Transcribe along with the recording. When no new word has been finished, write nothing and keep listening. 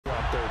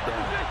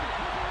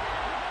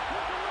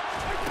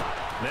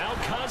Now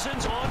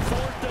Cousins on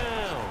 4th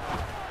down.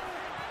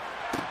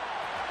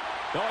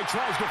 Oh, he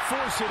tries to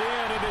force it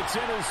in, and it's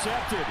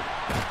intercepted.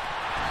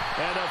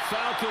 And the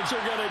Falcons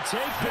are going to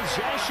take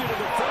possession of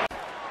the football.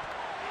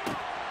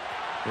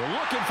 They're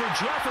looking for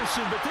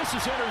Jefferson, but this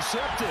is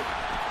intercepted.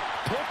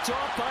 Picked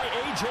off by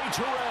A.J.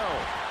 Terrell.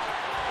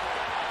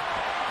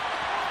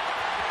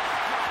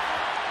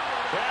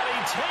 And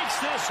he takes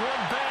this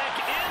one back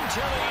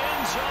into the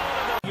end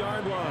zone of the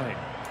yard line.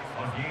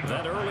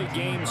 That early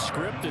game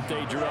script that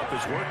they drew up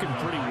is working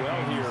pretty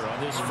well here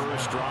on this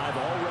first drive.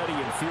 Already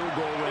in field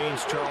goal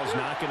range, Charles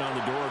knocking on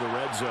the door of the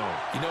red zone.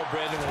 You know,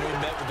 Brandon, when we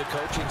met with the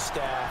coaching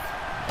staff,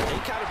 they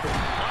kind of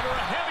under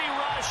a heavy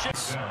rush.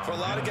 For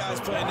a lot of guys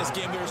playing this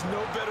game, there's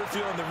no better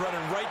feeling than running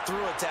right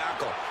through a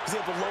tackle. He's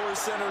able to lower his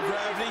center of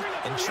gravity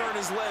and churn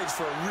his legs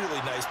for a really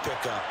nice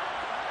pickup.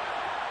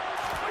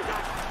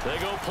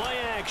 They go play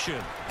action.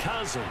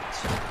 Cousins.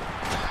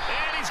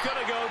 And he's going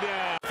to go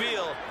down.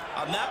 Field,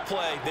 on that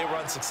play, they were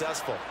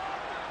unsuccessful.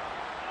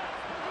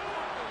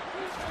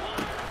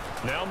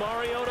 Now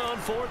Mariota on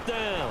 4th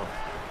down.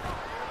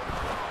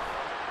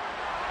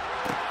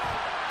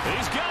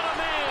 He's got a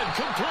man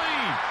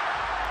complete.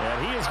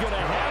 And he is going to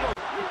have a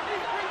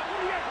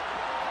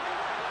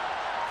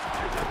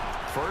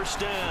first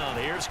down.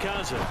 Here's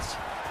Cousins.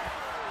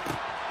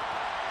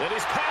 And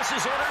his pass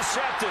is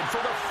intercepted for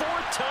the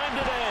 4th time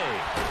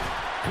today.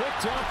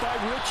 Picked up by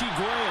Richie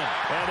Grant.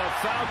 And the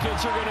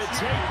Falcons are going to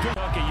take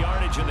a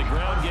yardage in the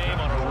ground game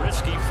on a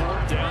risky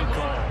 4th down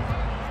call.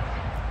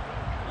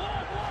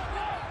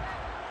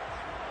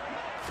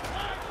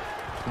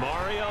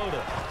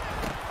 Mariota.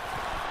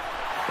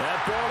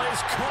 That ball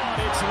is caught.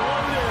 It's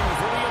loaded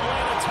for the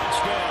Atlanta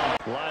touchdown.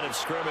 Line of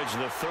scrimmage,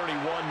 the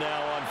 31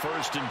 now on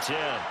 1st and 10.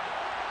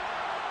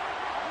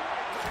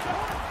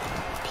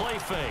 Play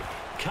fake.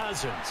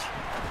 Cousins.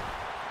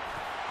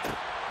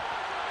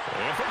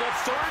 And for the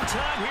 3rd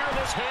time here in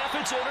this half,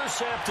 it's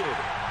intercepted.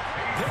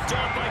 Picked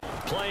up by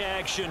play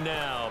action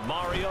now.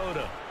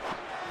 Mariota.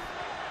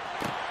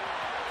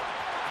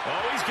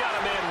 Oh, he's got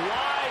a man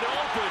wide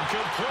open,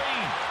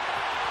 complete.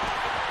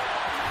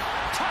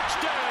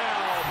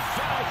 Touchdown,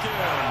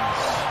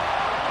 Falcons.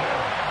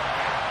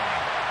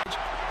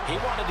 He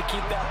wanted to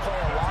keep that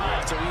play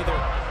alive to either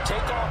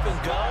take off and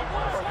go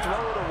or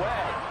throw it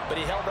away. But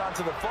he held on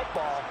to the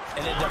football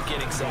and ended up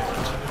getting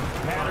sacked.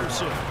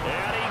 Patterson,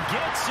 and he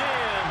gets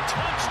in.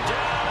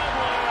 Touchdown,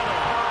 Atlanta.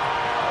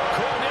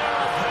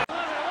 Cornell.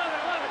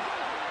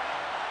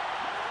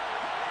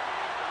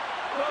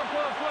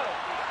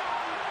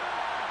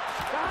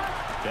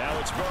 Now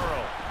it's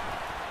Burrow.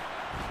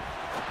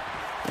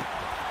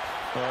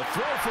 A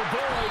throw for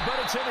Burrow, but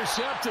it's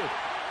intercepted.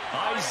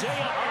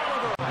 Isaiah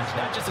Oliver.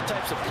 Not just the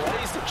types of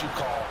plays that you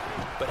call,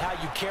 but how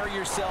you carry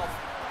yourself,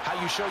 how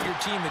you show your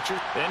team that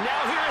you're... And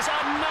now here's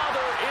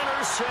another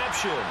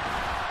interception.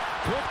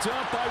 Picked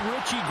up by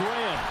Richie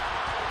Grant.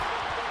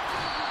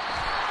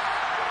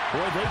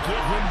 Boy, they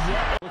get him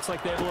yet. Looks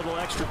like they have a little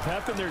extra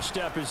pep in their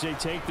step as they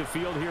take the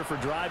field here for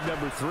drive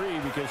number 3.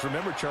 Because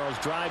remember, Charles,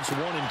 drives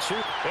 1 and 2.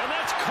 And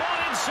that's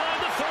caught inside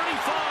the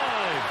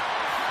 35.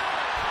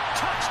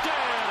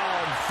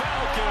 Touchdown,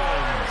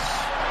 Falcons.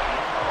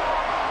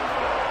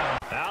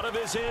 Out of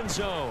his end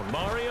zone,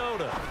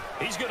 Mariota.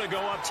 He's going to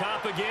go up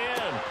top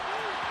again.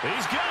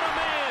 He's got a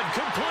man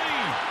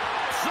complete.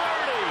 30,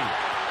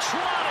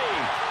 20,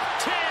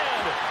 10.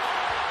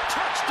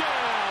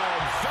 Touchdown,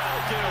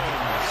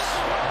 Falcons.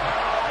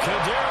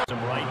 Kadarius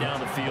right down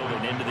the field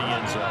and into the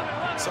end zone.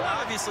 So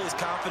obviously his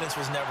confidence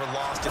was never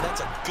lost, and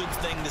that's a good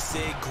thing to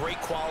see.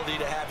 Great quality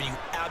to have, and you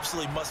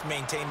absolutely must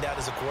maintain that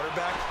as a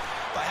quarterback.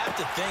 But I have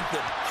to think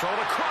that thrown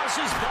across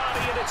his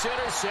body, and it's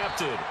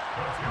intercepted.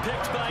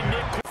 Picked by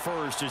Nick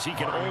first as he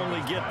can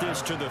only get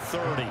this to the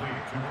 30.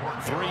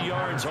 3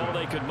 yards, all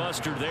they could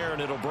muster there,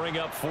 and it'll bring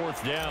up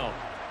 4th down.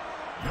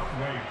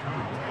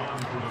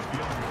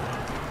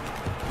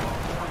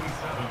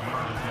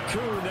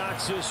 Koo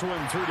knocks this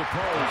one through the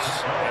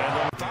post.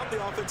 And if I'm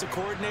the offensive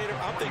coordinator,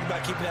 I'm thinking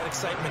about keeping that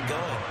excitement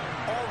going.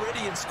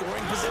 Already in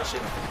scoring position,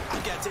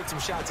 I've got to take some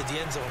shots at the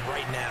end zone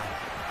right now.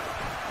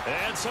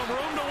 And some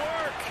room to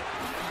work.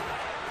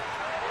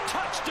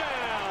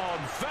 Touchdown,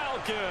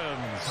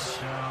 Falcons.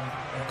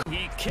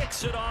 He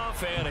kicks it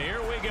off, and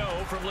here we go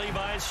from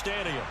Levi's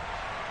Stadium.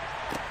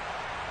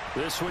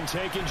 This one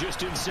taken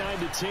just inside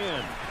the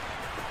 10.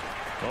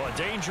 Oh, a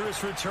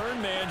dangerous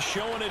return man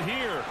showing it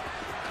here.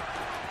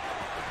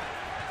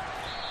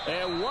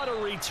 And what a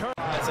return.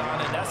 Eyes on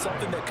it. That's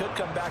something that could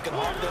come back and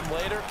haunt them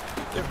later.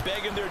 They're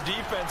begging their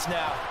defense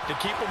now to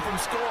keep them from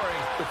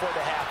scoring before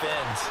the half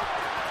ends.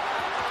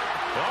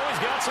 Oh,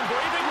 he's got some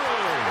breathing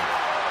room.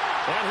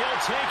 And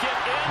he'll take it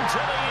into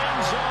the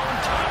end zone.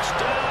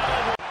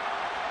 Touchdown.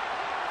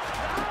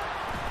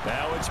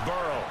 Now it's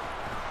Burrow.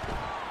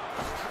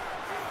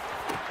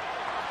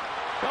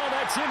 Oh,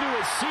 that's into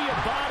a sea of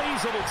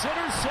bodies, and it's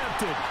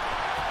intercepted.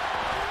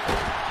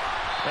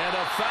 And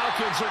the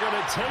Falcons are going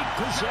to take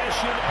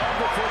possession of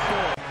the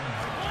football.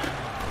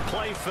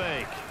 Play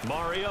fake.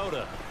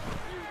 Mariota.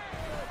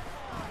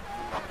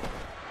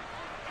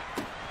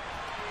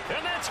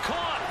 And that's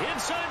caught.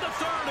 inside the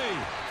 30.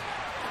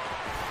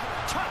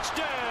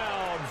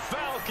 Touchdown,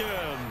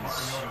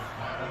 Falcons.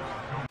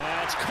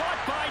 That's caught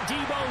by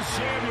Deebo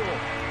Samuel.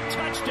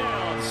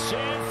 Touchdown,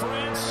 San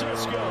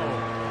Francisco.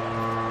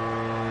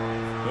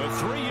 The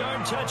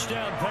 3-yard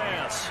touchdown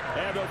pass.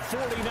 And the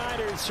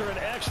 49ers are an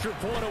extra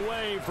point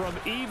away from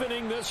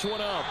evening this one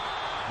up.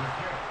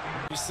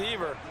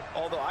 Receiver,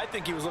 although I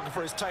think he was looking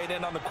for his tight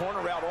end on the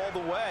corner route all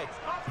the way.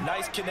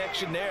 Nice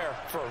connection there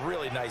for a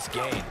really nice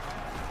gain.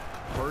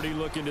 Purdy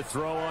looking to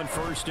throw on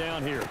first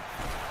down here.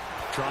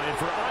 Trying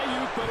for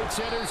Ayuk, but it's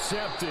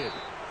intercepted.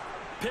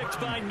 Picked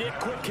by Nick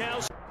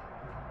Kwiatkowski.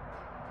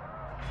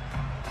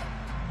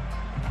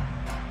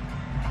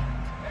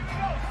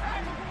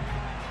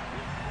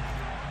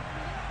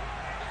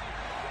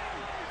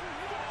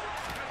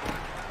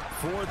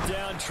 Fourth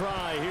down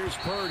try. Here's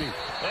Purdy.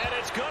 And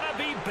it's going to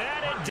be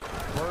batted.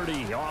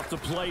 Purdy off the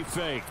play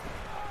fake.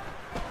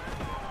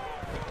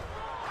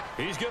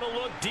 He's going to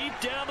look deep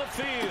down the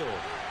field.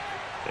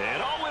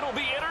 And oh, it'll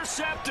be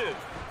intercepted.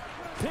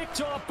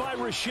 Picked off by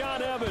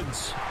Rashaan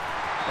Evans.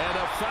 And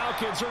the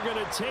Falcons are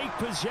going to take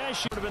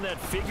possession. Sort of in that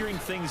figuring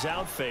things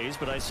out phase,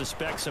 but I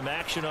suspect some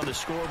action on the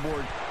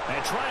scoreboard.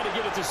 And trying to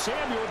get it to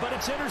Samuel, but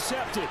it's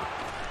intercepted.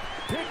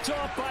 Picked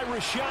off by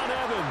Rashaan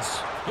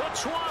Evans.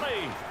 The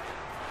 20.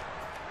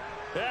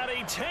 And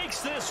he takes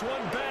this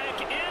one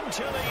back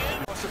into the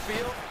end. Across the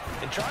field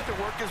and tried to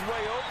work his way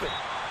open.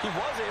 He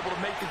was able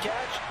to make the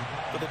catch,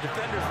 but the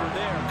defenders were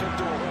there and couldn't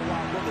do a whole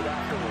lot with it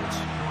afterwards.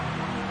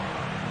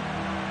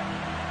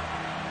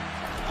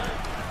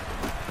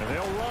 And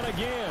they'll run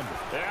again.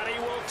 And he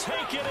will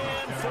take it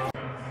in for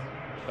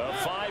a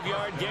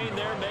 5-yard gain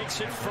there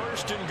makes it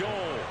first and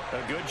goal.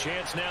 A good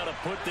chance now to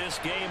put this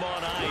game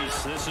on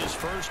ice. This is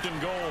first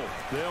and goal.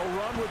 They'll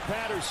run with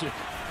Patterson.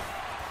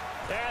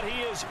 And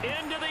he is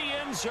into the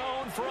end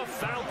zone for a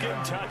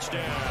Falcon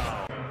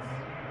touchdown.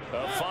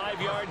 A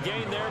 5-yard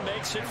gain there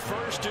makes it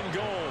first and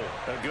goal.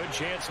 A good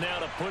chance now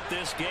to put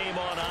this game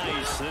on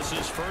ice. This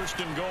is first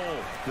and goal.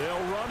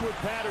 They'll run with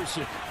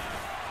Patterson.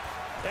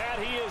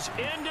 And he is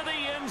into the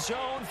end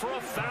zone for a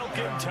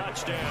Falcon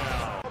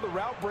touchdown. The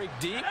route break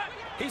deep.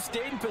 He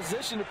stayed in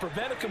position to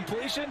prevent a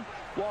completion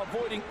while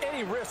avoiding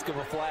any risk of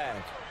a flag.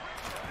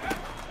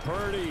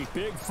 Purdy,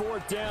 big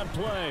fourth down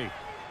play.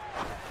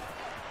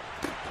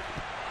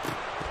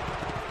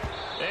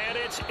 And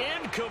it's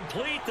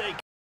incomplete. They